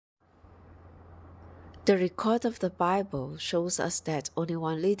The record of the Bible shows us that only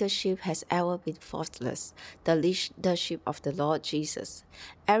one leadership has ever been faultless, the leadership of the Lord Jesus.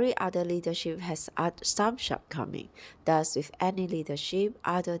 Every other leadership has some shortcoming. Thus, with any leadership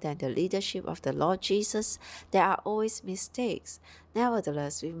other than the leadership of the Lord Jesus, there are always mistakes.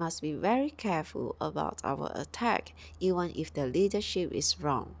 Nevertheless, we must be very careful about our attack, even if the leadership is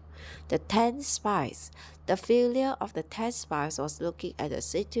wrong. The 10 spies. The failure of the 10 spies was looking at the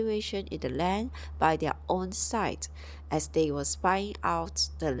situation in the land by their own sight. As they were spying out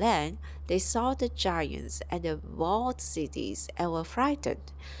the land, they saw the giants and the walled cities and were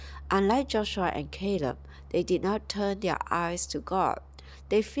frightened. Unlike Joshua and Caleb, they did not turn their eyes to God.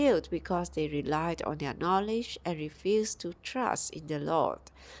 They failed because they relied on their knowledge and refused to trust in the Lord.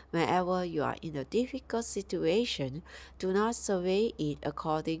 Whenever you are in a difficult situation, do not survey it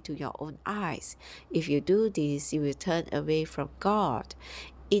according to your own eyes. If you do this, you will turn away from God.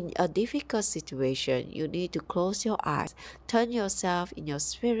 In a difficult situation, you need to close your eyes, turn yourself in your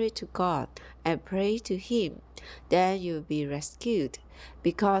spirit to God, and pray to Him. Then you will be rescued.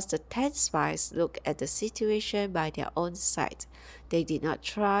 Because the 10 spies looked at the situation by their own sight. They did not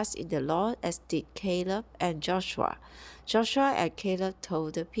trust in the Lord as did Caleb and Joshua. Joshua and Caleb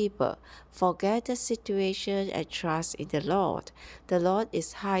told the people, "Forget the situation and trust in the Lord. The Lord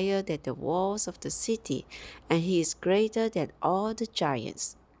is higher than the walls of the city, and He is greater than all the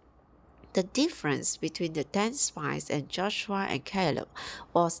giants." The difference between the 10 spies and Joshua and Caleb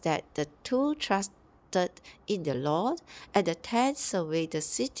was that the two trusted in the Lord, and the 10 surveyed the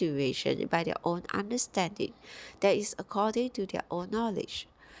situation by their own understanding, that is, according to their own knowledge.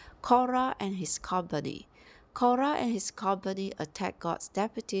 Korah and his company. Korah and his company attacked God's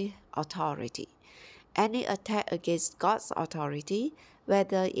deputy authority. Any attack against God's authority,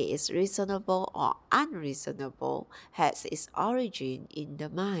 whether it is reasonable or unreasonable, has its origin in the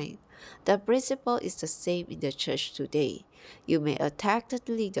mind. The principle is the same in the church today. You may attack the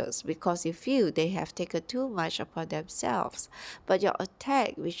leaders because you feel they have taken too much upon themselves, but your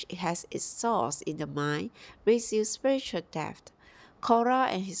attack, which has its source in the mind, brings you spiritual death. Korah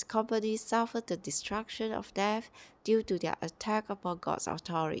and his company suffered the destruction of death due to their attack upon God's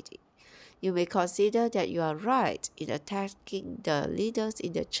authority. You may consider that you are right in attacking the leaders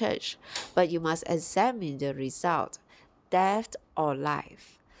in the church, but you must examine the result, death or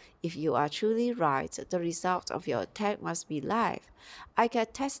life. If you are truly right, the result of your attack must be life. I can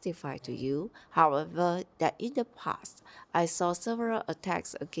testify to you, however, that in the past I saw several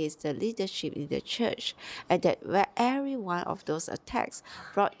attacks against the leadership in the church, and that every one of those attacks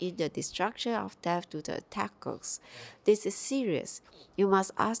brought in the destruction of death to the attackers. This is serious. You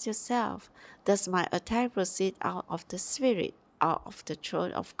must ask yourself, does my attack proceed out of the Spirit, out of the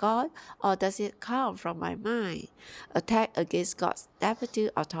throne of God, or does it come from my mind? Attack against God's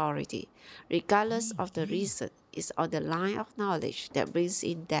deputy authority, regardless of the reason, is on the line of knowledge that brings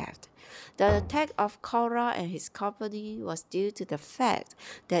in death. The attack of Korah and his company was due to the fact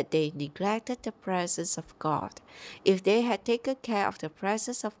that they neglected the presence of God. If they had taken care of the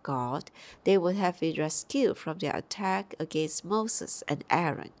presence of God, they would have been rescued from their attack against Moses and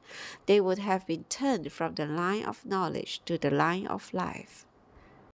Aaron. They would have been turned from the line of knowledge to the line of life.